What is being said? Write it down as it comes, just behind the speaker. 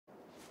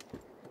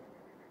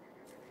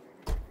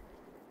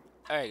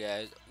Alright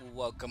guys,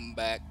 welcome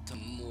back to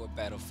more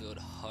Battlefield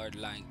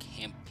Hardline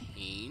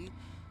campaign.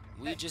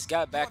 We just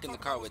got back in the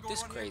car with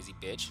this crazy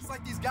bitch. It's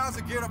like these guys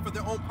are geared up for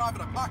their own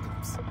private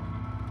apocalypse.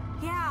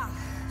 Yeah,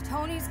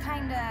 Tony's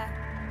kinda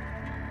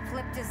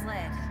flipped his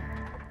lid.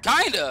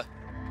 Kinda?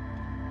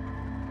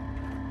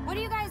 What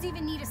do you guys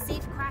even need a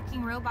safe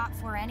cracking robot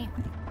for anyway?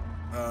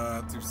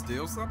 To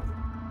steal something?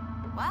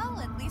 Well,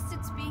 at least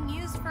it's being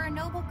used for a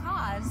noble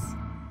cause.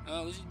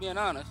 Oh, we're just being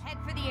honest. Head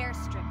for the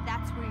airstrip,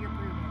 that's where your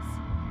brood is.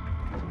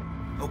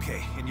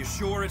 Okay, and you're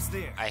sure it's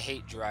there? I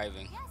hate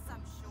driving. Yes,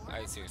 I'm sure.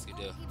 I seriously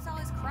do. Tony keeps all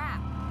his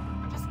crap.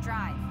 Just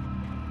drive.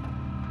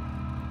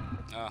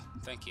 Oh,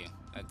 thank you.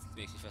 That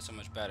makes me feel so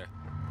much better.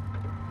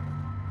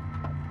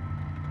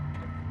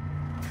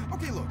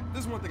 Okay, look,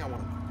 there's one thing I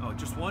want to know. Oh,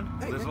 just one?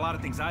 Hey, There's man. a lot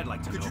of things I'd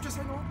like to know. Could you just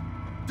hang on?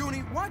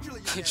 Dooney, why'd you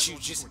let your Could dad you go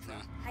just... before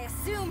No. I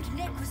assumed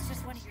Nick was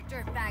just one of your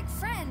dirtbag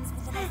friends,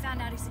 but then I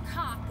found out he's a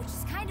cop, which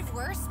is kind of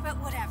worse, but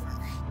whatever.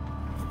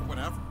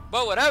 Whatever.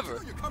 But You whatever.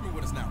 know you're coming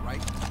with us now,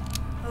 right?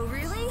 Oh,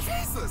 really?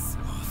 Jesus!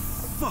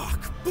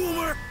 Fuck!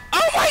 Boomer!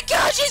 Oh my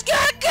god, she's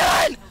got a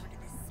gun! Over to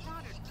this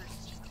Stoddard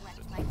first to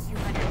collect my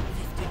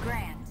 250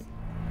 grand.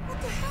 What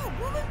the hell,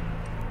 woman?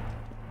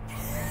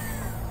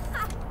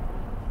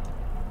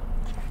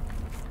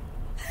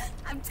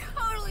 I'm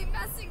totally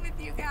messing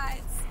with you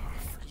guys.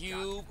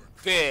 You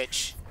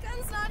bitch.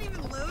 Gun's not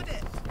even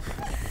loaded.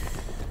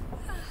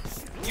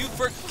 You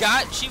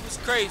forgot she was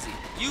crazy.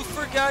 You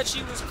forgot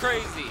she was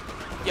crazy.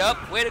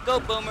 Yup, way to go,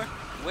 Boomer.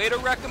 Way to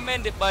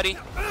recommend it, buddy.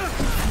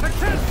 I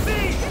can't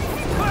see!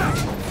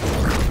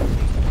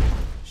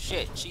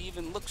 Shit, she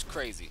even looks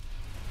crazy.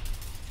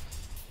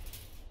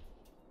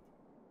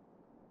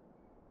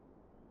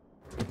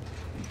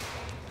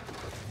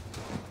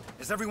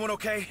 Is everyone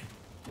okay?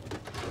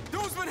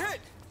 Dude's been hit!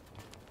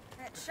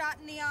 Got shot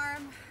in the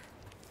arm.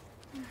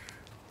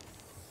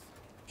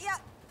 Yep,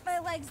 my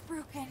leg's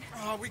broken.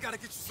 Oh, we gotta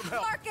get you some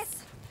help.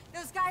 Marcus,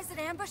 those guys that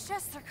ambushed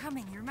us, they're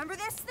coming. You remember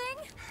this thing?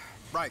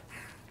 Right.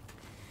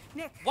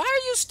 Nick, Why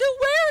are you still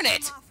wearing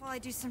I'm it? off while I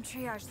do some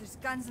triage. There's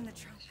guns in the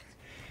trunk.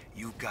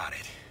 You got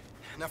it.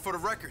 Now, for the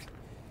record,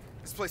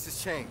 this place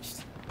has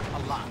changed. A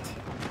lot.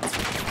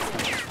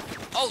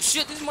 Oh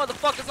shit, these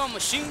motherfuckers on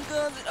machine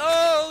guns.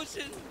 Oh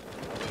shit.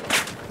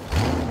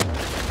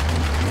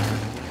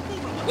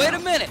 Wait a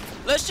minute.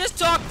 Let's just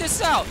talk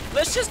this out.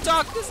 Let's just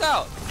talk this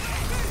out.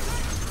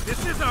 This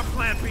is our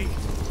plan B.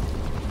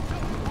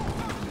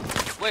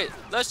 Wait,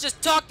 let's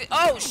just talk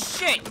oh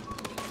shit.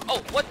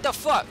 Oh, what the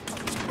fuck?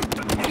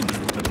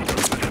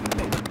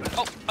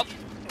 Oh,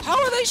 how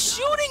are they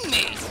shooting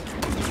me?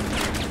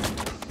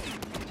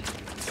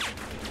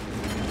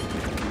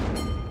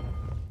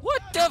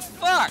 What the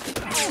fuck?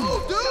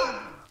 Oh,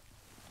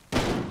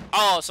 dude!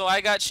 Oh, so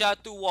I got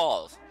shot through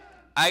walls.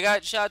 I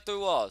got shot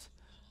through walls.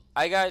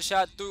 I got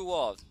shot through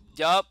walls.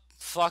 Yup,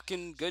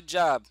 fucking good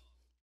job.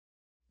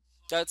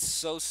 That's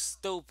so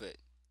stupid.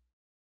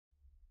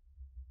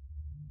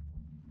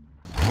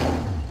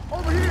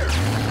 Over here!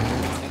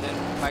 And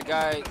then my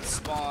guy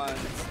spawns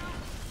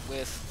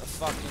with a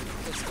fucking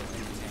pistol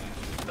in his hand.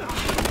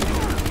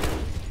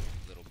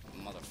 Little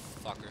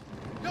motherfucker.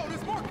 Yo,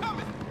 there's more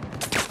coming!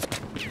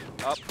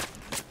 Up.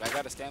 I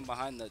gotta stand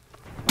behind the...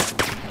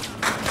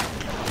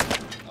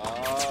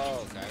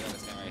 Oh, okay, I gotta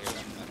stand right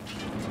here.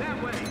 That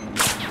way.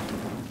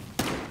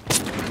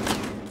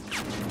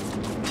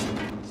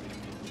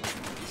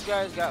 These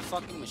guys got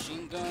fucking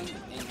machine guns,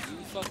 and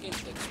you fucking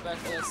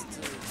expect us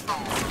to...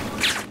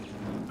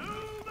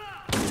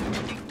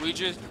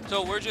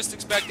 we're just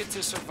expected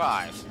to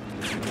survive.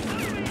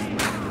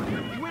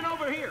 You went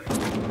over here.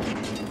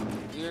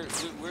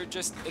 We're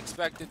just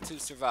expected to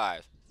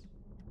survive.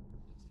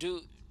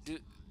 Do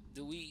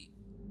we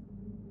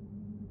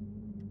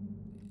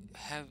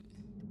have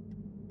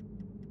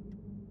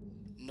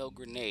no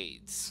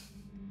grenades?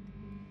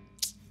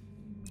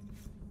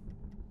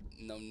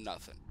 No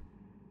nothing.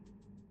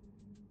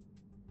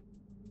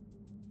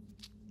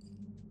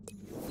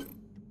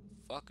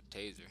 Fuck a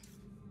taser.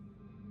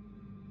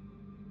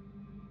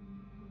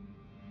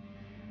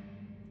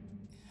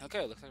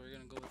 Okay, looks like we're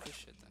gonna go with this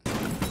shit then.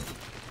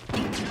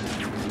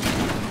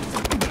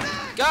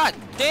 God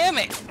damn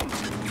it!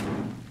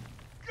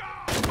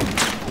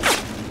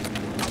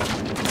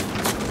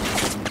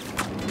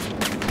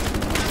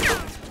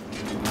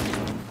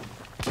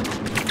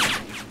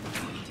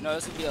 You know,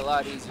 this would be a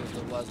lot easier if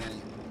there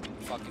wasn't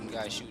a fucking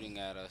guy shooting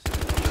at us.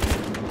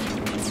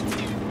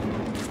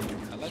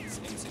 I like this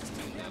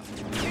M16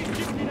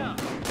 though.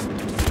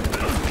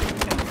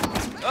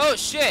 Oh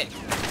shit!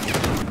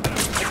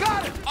 I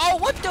got it! Oh,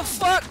 what the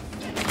fuck?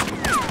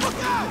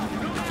 Look out!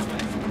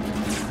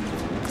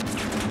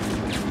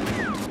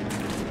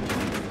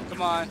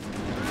 Come on.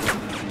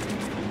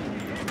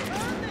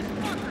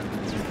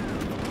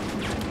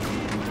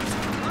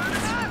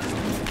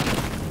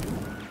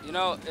 You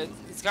know,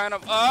 it's kind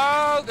of...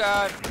 Oh,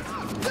 God.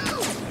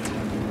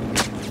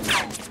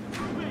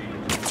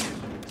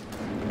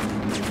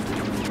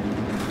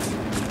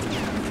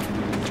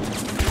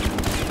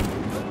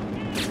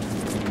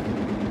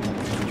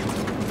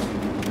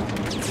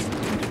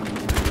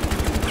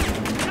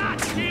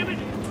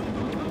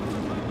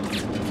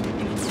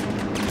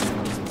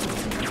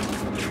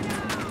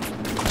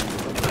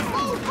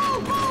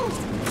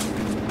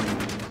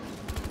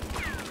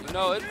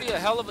 No, it'd be a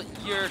hell of a...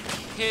 You're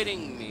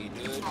kidding me,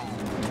 dude.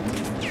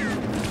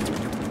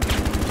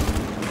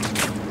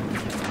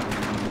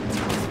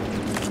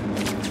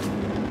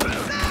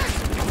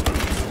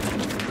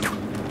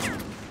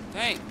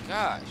 Thank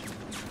gosh.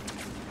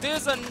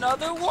 There's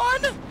another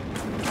one? Yo,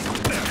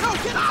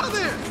 get out of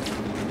there!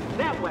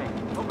 That way.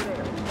 Over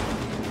there.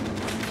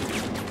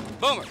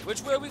 Boomer,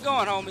 which way are we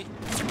going, homie?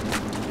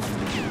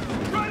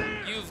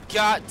 You've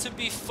got to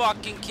be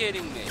fucking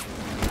kidding me.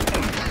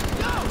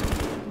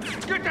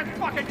 Get that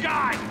fucking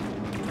guy!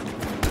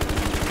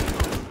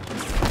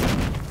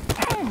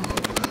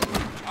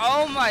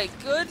 Oh my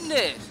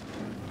goodness!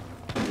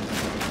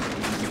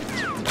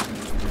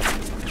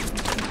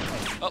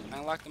 Oh, I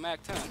unlocked the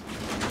Mac 10.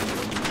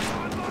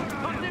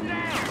 Hunt him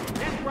down!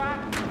 That's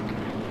right.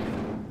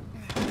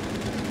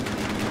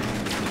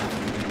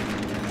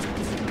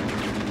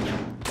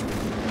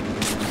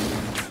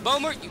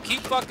 Boomer, you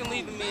keep fucking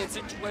leaving me in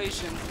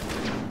situations.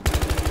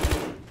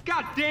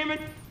 God damn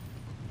it!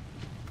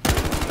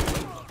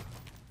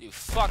 You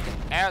fucking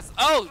ass.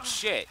 Oh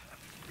shit!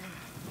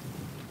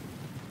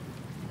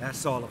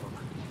 That's all of them.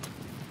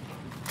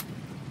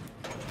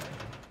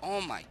 Oh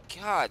my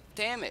god,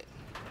 damn it.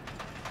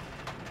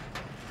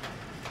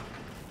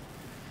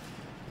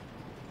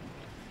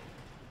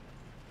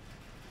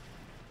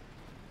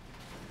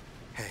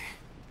 Hey,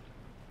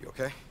 you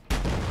okay? I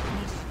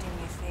need you to do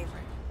me a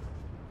favor.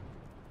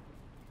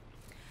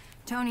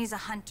 Tony's a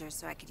hunter,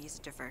 so I could use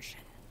a diversion.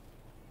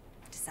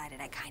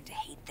 Decided I kinda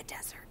hate the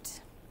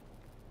desert.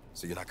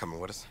 So you're not coming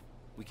with us?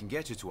 We can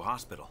get you to a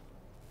hospital.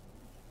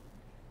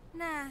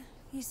 Nah,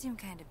 you seem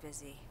kinda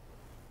busy.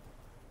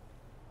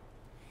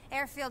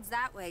 Airfield's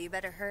that way, you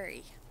better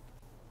hurry.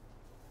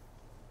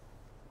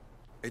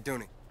 Hey,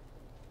 Dooney.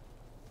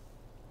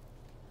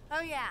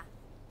 Oh yeah.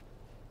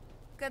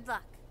 Good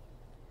luck.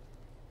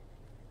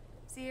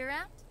 See you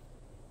around?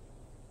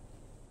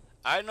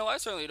 I know I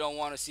certainly don't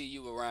want to see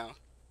you around.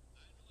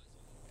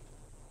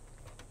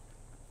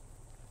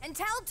 And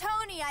tell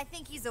Tony I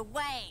think he's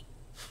away.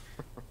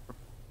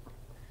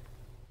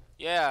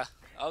 Yeah,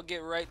 I'll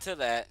get right to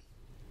that.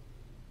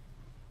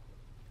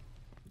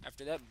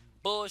 After that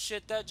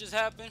bullshit that just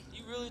happened,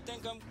 you really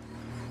think I'm...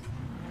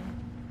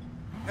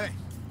 Hey,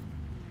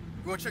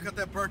 you wanna check out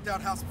that burnt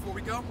out house before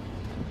we go?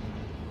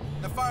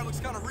 That fire looks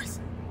kinda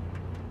recent.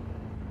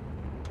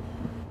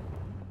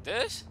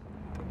 This?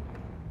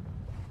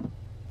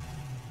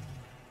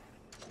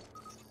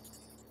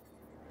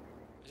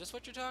 Is this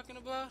what you're talking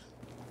about?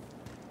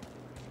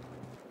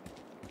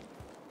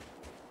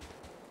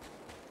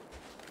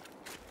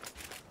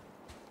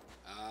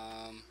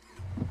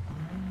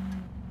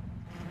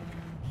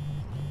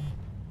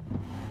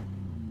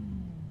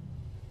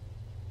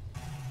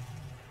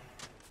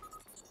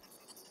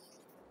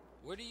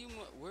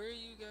 Where are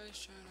you guys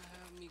trying to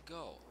have me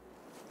go?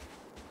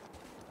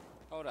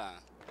 Hold on.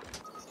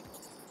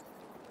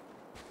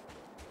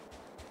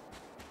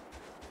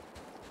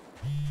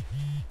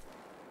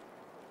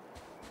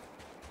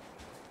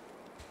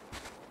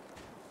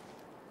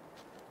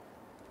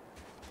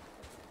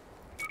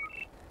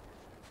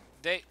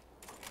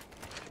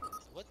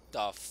 What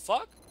the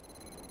fuck?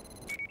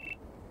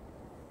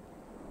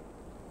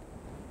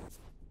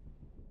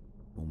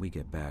 When we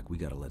get back, we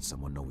gotta let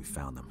someone know we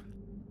found them.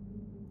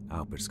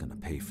 Albert's gonna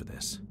pay for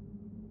this.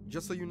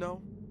 Just so you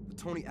know, the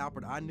Tony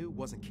Albert I knew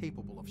wasn't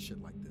capable of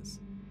shit like this.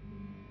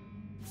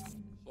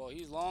 Well,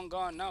 he's long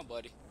gone now,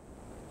 buddy.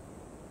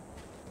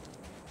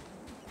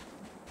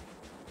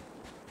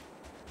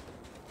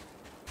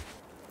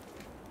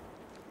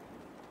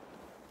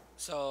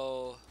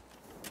 So...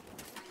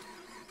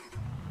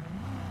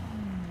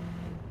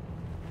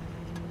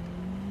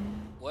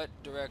 what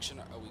direction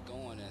are we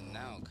going in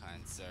now,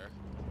 kind sir?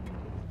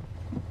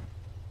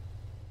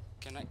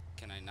 Can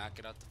I not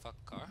get out the fucking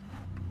car?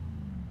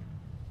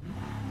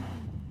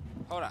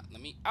 Hold on,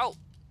 let me out.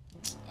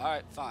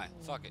 Alright, fine,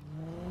 fuck it.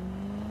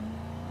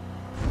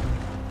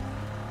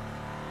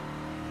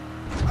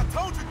 I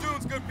told you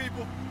Dune's good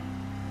people.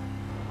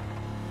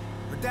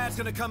 Her dad's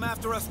gonna come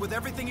after us with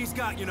everything he's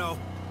got, you know.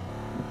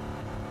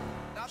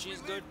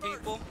 She's good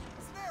people?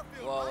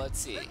 Well, let's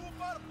see.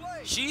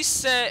 She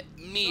set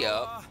me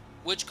up,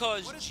 which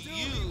caused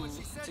you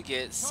to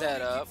get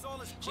set up.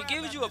 She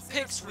gives you a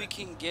pick so we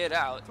can get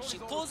out. She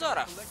pulls out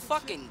a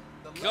fucking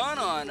gun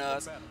on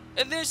us,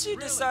 and then she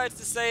decides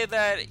to say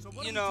that,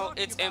 you know,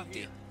 it's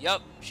empty.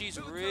 Yup, she's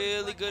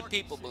really good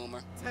people,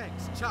 Boomer.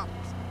 Tanks,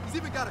 choppers. He's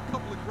even got a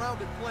couple of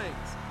grounded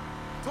planes.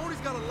 Tony's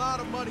got a lot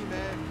of money,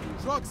 man.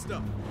 Drug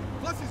stuff.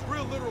 Plus, he's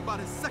real literal about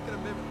his Second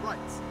Amendment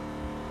rights.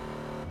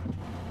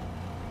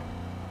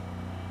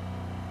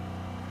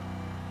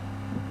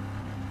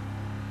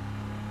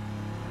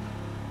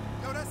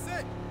 Yo, that's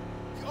it.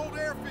 The old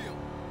airfield.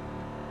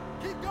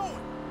 Keep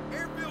going.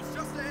 Airfield's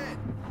just ahead.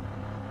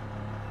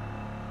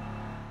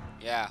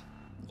 Yeah,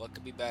 what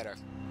could be better?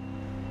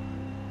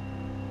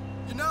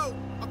 You know,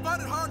 I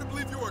find it hard to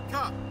believe you were a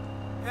cop.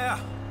 Yeah,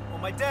 well,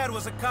 my dad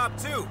was a cop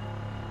too.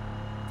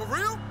 For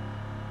real?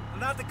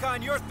 Not the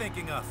kind you're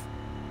thinking of.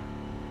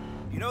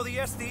 You know the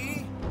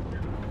SDE?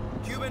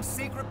 Cuban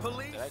secret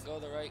police? Did I go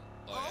the right?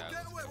 Oh, yeah.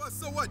 Okay, wait,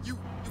 so what? You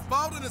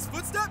followed in his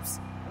footsteps?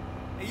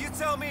 Hey, you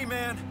tell me,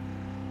 man.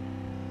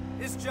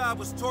 His job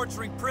was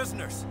torturing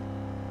prisoners.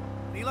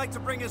 And he liked to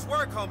bring his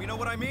work home, you know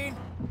what I mean?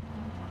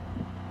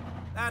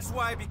 That's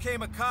why I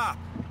became a cop.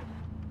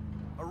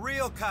 A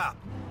real cop.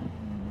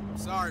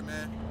 Sorry,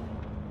 man.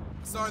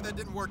 Sorry that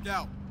didn't work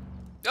out.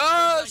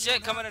 Oh,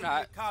 shit, coming in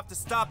hot. A cop to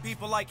stop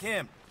people like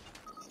him.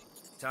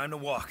 Time to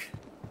walk.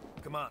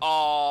 Come on.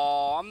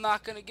 Oh, I'm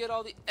not gonna get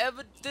all the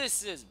evidence.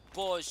 This is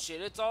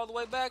bullshit. It's all the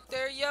way back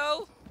there,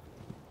 yo.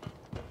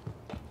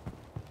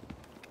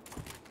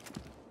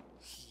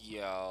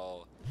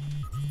 Yo.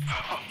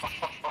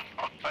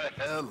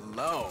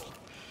 Hello.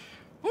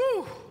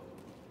 Woo.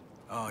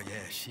 Oh,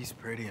 yeah, she's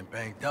pretty and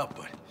banged up,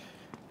 but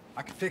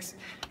I can fix it.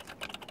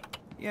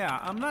 Yeah,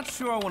 I'm not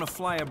sure I want to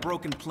fly a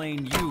broken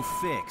plane you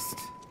fixed.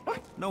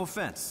 What? No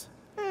offense.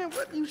 Man,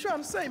 what are you trying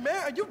to say,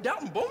 man? Are you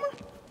doubting Boomer?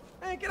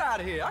 Man, get out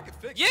of here. I can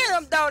fix it. Yeah,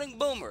 I'm doubting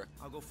Boomer.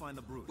 I'll go find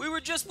the brute. We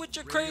were just with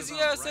your Ready to crazy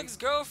go, ass right?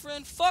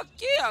 ex-girlfriend. Fuck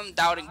yeah, I'm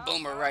doubting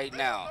Boomer right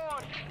now.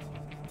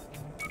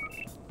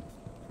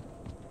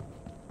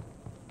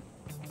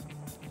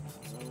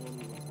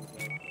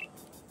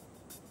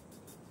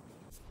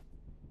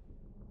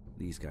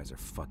 These guys are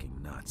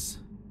fucking nuts.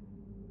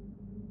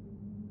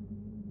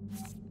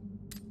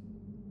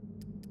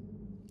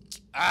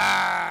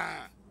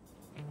 Ah!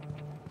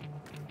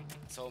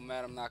 So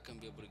mad I'm not gonna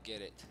be able to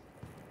get it.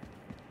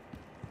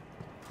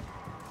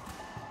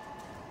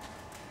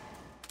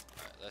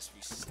 Alright, let's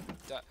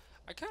restart.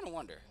 I kinda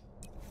wonder.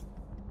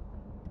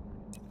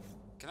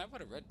 Can I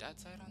put a red dot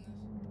sight on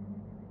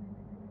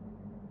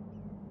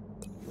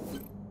this?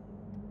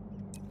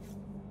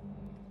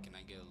 Can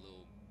I get a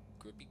little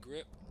grippy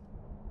grip?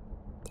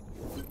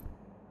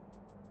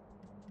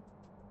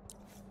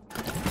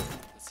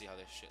 Let's see how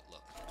this shit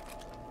looks.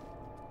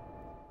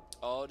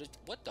 Oh,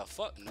 what the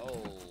fuck?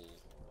 No.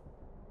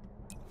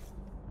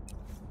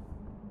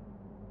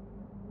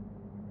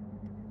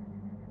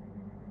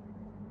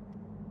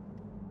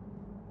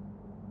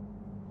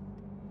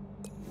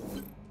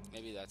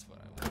 Maybe that's what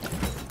I want.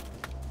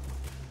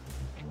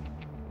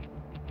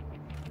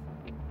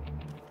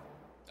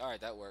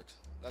 Alright, that works.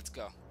 Let's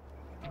go.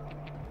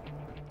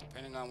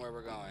 Depending on where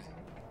we're going.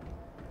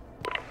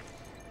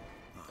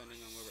 Depending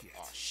on where we're...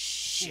 Oh,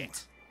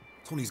 shit.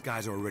 Tony's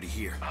guys are already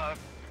here.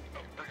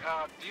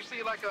 Do you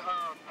see like a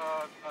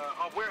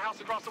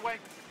warehouse across the way?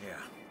 Yeah.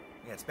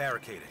 Yeah, it's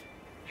barricaded.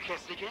 You can't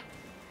sneak in?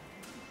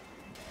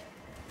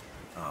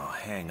 Oh,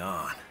 hang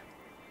on.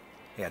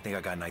 Hey, I think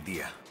I got an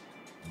idea.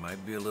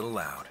 Might be a little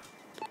loud.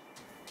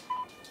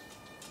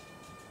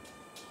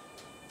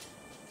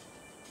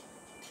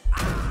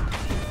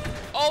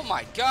 Oh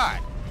my god!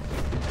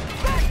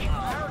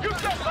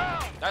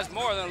 That's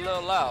more than a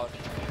little loud.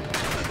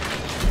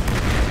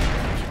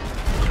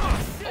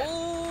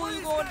 Oh,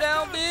 you going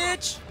down,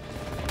 bitch?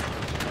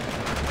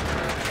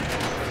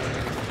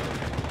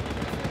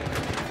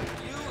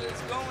 You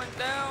is going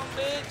down,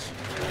 bitch.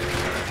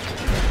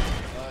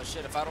 Oh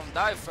shit, if I don't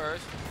die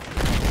first.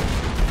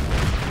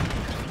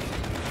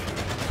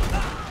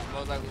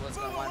 Most likely what's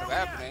gonna wind up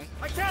happening.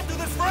 I can't do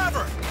this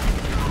forever!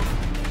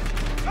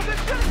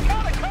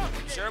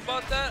 You sure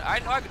about that? I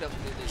know I could have do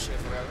this shit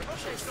forever.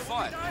 This shit's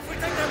fun. If we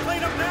take that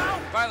plane up now?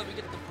 Finally, we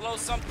get to blow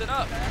something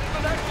up.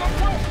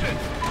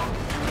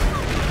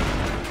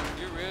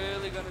 You're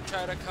really gonna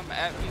try to come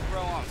at me,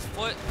 bro, on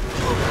foot?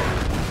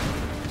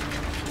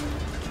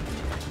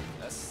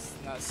 That's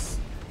not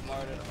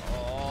smart at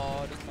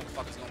all. This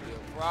motherfucker's gonna be a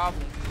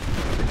problem.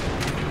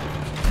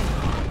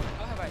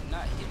 How have I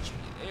not hit you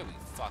yet? There we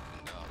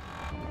fucking go.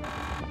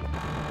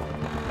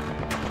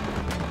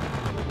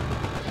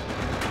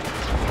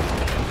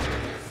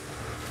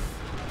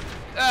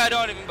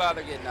 Don't even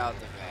bother getting out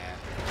the van.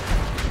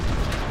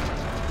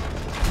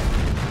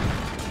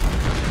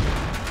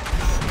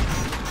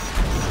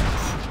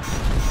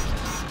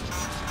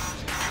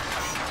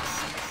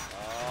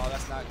 Oh,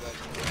 that's not good.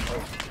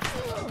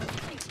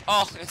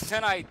 Oh, and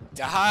then I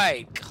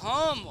died.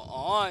 Come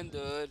on,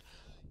 dude.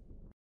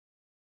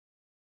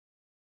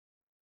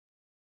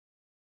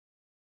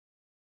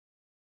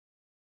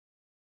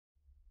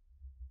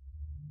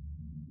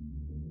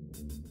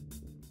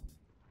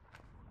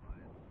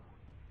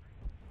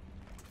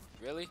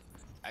 Really?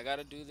 I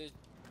gotta do this?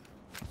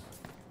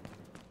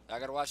 I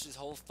gotta watch this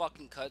whole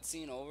fucking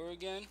cutscene over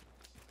again?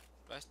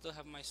 Do I still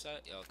have my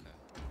sight? Yeah, okay.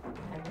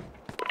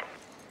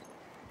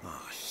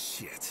 Oh,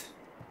 shit.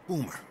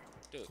 Boomer.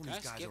 Dude, can I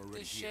skip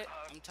this shit?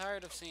 I'm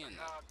tired of seeing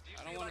that.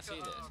 I don't want to see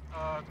this.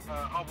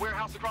 A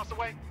warehouse across the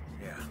way?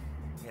 Yeah.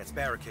 Yeah, it's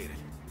barricaded.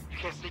 You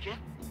can't sneak in?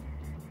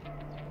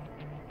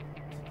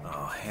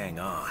 Oh, hang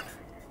on.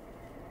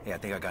 Hey, I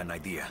think I got an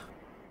idea.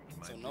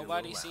 So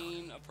nobody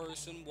seen a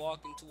person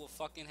walk into a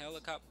fucking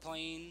helicopter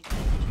plane? There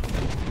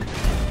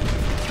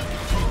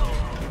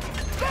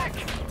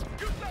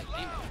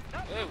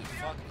we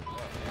fucking go.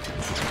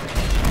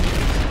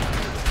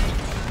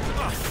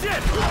 Oh,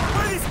 shit! Where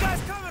are these guys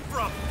coming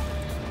from?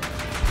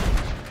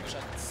 Wish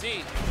I could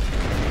see.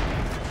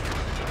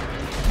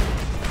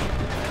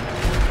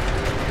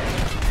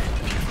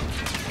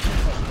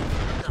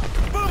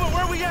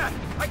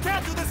 I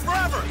can't do this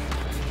forever!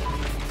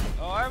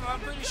 Oh, I'm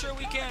pretty sure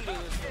we can do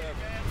this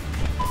forever.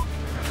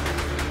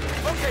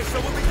 Okay,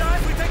 so when we die,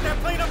 we take that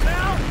plane up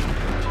now?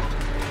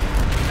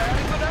 That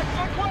is an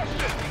excellent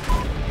question.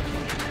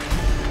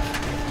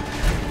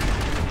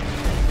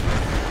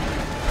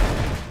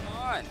 Come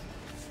on.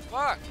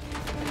 Fuck.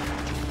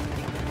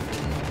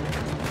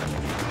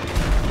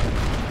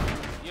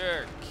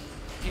 You're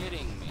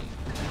kidding me.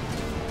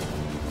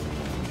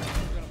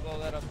 We're gonna blow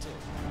that up too.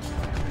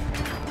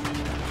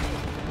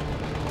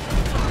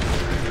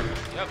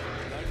 Yep,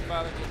 don't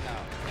bother getting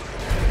out.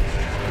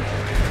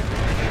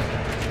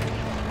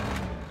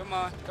 Come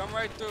on, come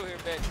right through here,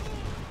 bitch.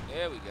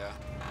 There we go.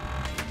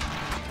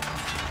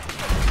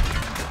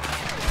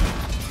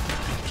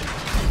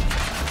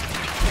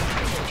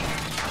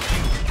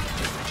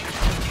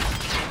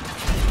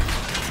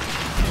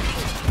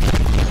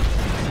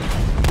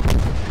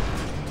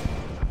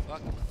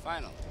 Fuck,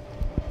 finally.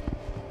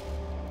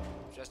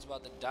 Just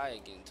about to die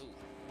again, too.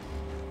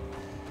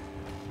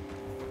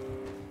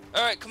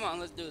 Alright, come on,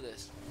 let's do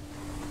this.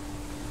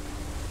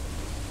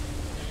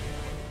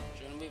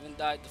 Shouldn't have even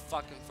died the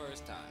fucking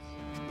first time.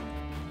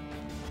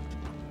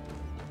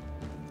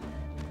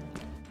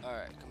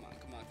 Alright, come on,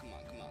 come on, come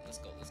on, come on. Let's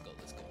go, let's go,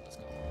 let's go, let's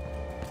go.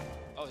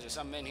 Oh, is there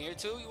something in here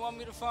too you want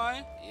me to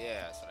find?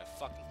 Yeah, that's what I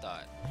fucking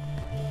thought.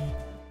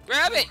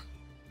 Grab it!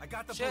 I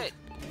got the shit.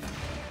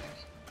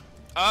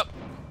 Up.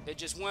 It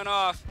just went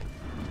off.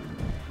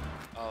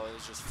 Oh, it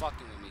was just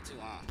fucking with me too,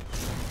 huh?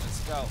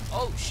 Let's go.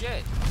 Oh,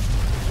 shit.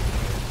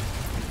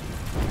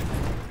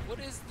 What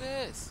is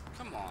this?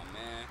 Come on,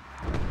 man.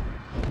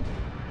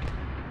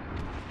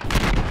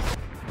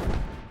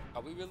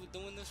 Are we really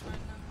doing this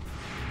right now?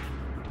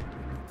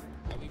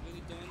 Are we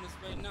really doing this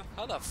right now?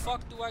 How the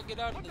fuck do I get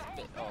out of this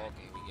bit? Oh,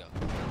 okay, here we go.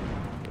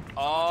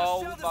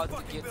 Oh, we're about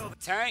to get the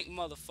tank,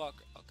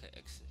 motherfucker. Okay,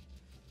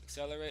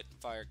 accelerate,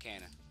 fire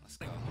cannon. Let's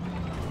go.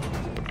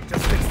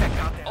 Just fix that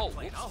goddamn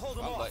plane. Oops. I'll hold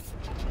them Wrong off. button.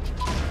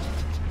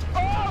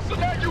 Oh, so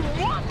now you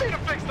want me to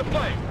fix the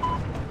plane?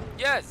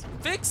 Yes,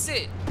 fix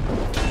it.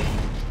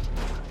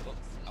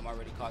 Oops, I'm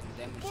already causing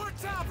damage. More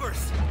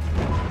choppers!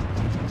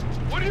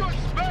 What do you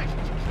expect?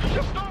 You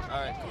just started. All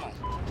right, come on.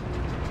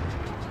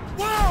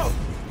 Whoa!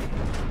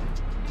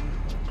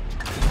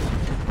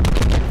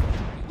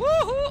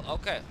 Woohoo!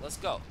 Okay, let's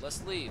go.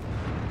 Let's leave.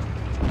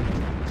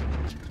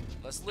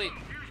 Let's leave.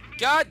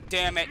 God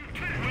damn it!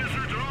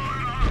 Wizards are all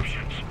out of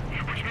options,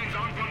 which means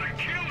I'm gonna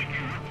kill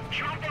you,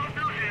 chop off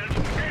your heads,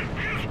 and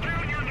piss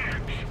down your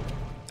necks.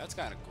 That's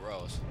kind of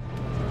gross.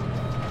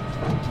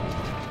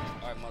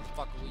 All right,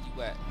 motherfucker, where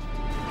you at?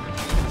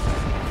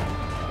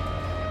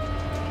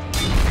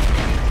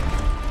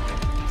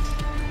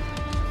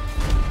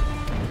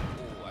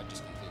 Oh, I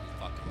just completely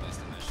fucking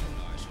missed him. I should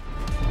know. I should.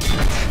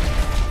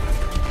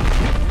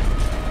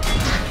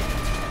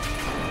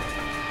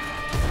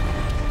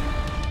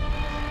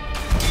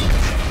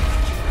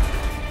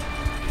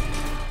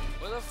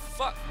 Where the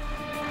fuck?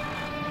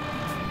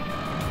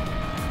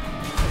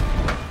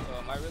 Oh,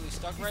 am I really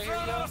stuck right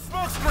here, yo?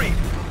 Smoke screen!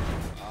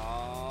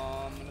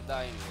 I'm gonna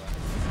die anyway.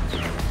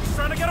 He's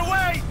trying to get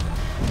away!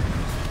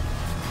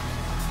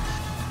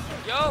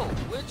 Yo,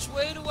 which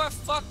way do I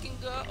fucking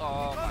go?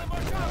 Oh my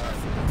god.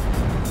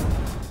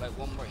 Like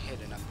one more hit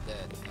and I'm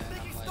dead. And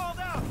I'm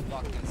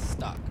like fucking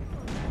stuck.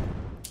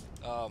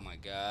 Oh my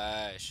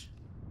gosh.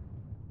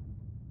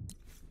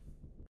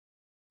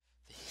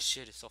 This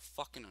shit is so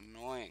fucking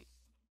annoying.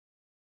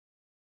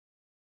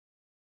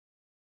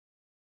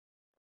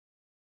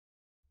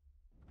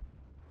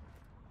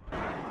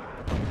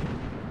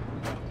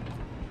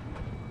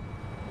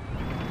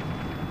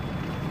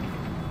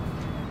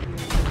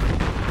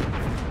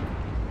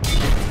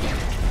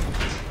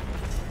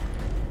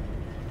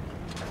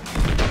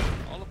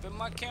 All up in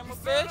my camera,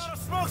 bitch.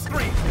 Smoke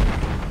screen!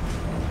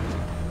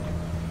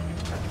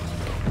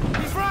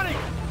 He's running!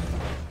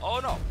 Oh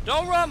no,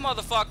 don't run,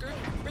 motherfucker.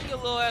 Bring your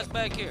little ass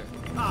back here.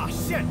 Ah,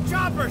 shit!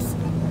 Choppers!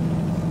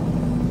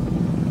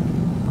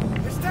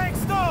 His tank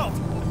stalled!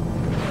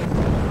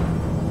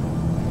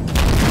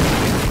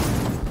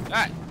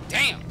 God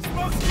damn.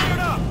 Smoke's cleared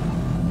up!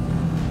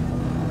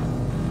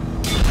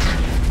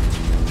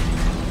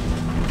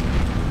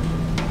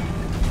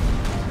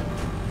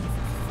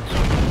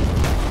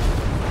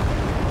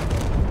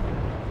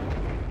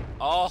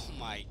 Oh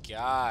my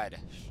god.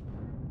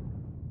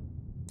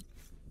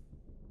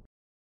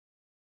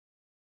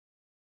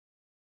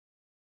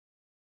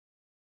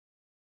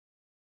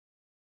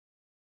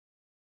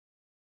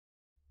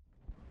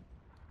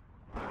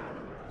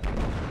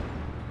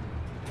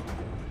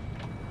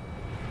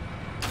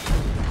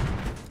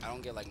 I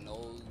don't get like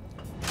no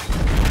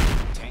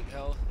tank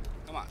health.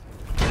 Come on.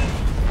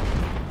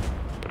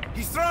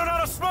 He's throwing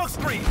out a smoke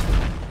screen!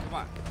 Come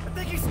on. I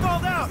think he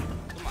stalled out!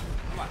 Come on.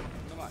 Come on.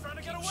 Come on. Trying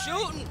to get Keep away.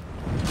 shooting.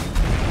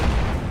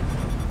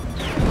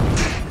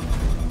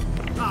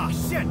 Ah,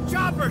 shit!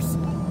 Choppers!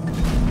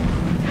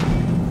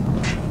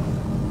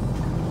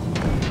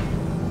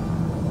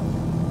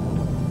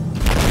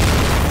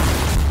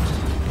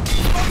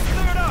 Smoke's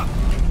cleared up!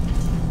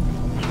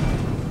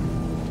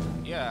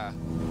 Yeah.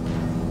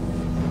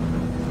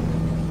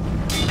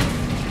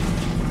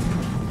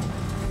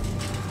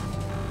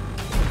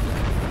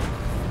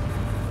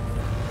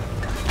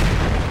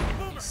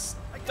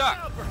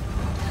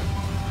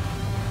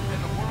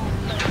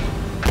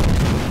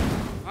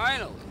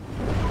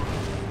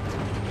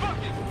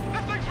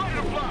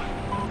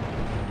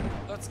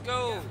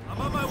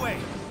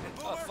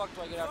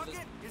 before I get out of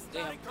this It's not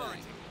damn thing.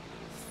 encouraging.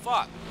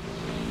 Fuck.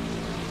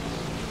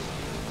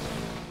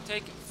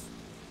 Taking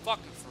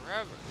fucking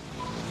forever.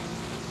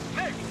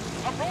 Nick,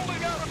 I'm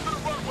rolling out onto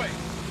the runway.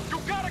 You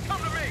gotta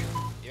come to me.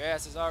 Your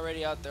ass is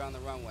already out there on the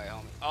runway,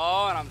 homie.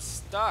 Oh, and I'm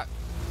stuck.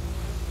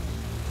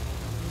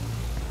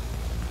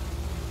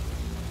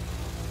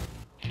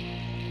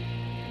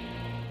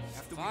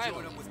 After we Finally.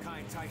 join up with Kai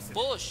and Tyson,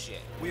 Bullshit.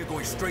 we are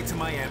going straight to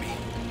Miami.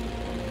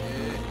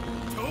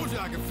 Yeah, told you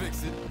I could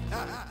fix it.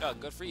 Oh,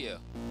 good for you.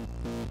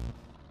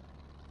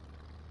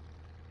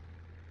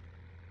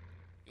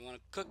 You want a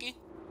cookie?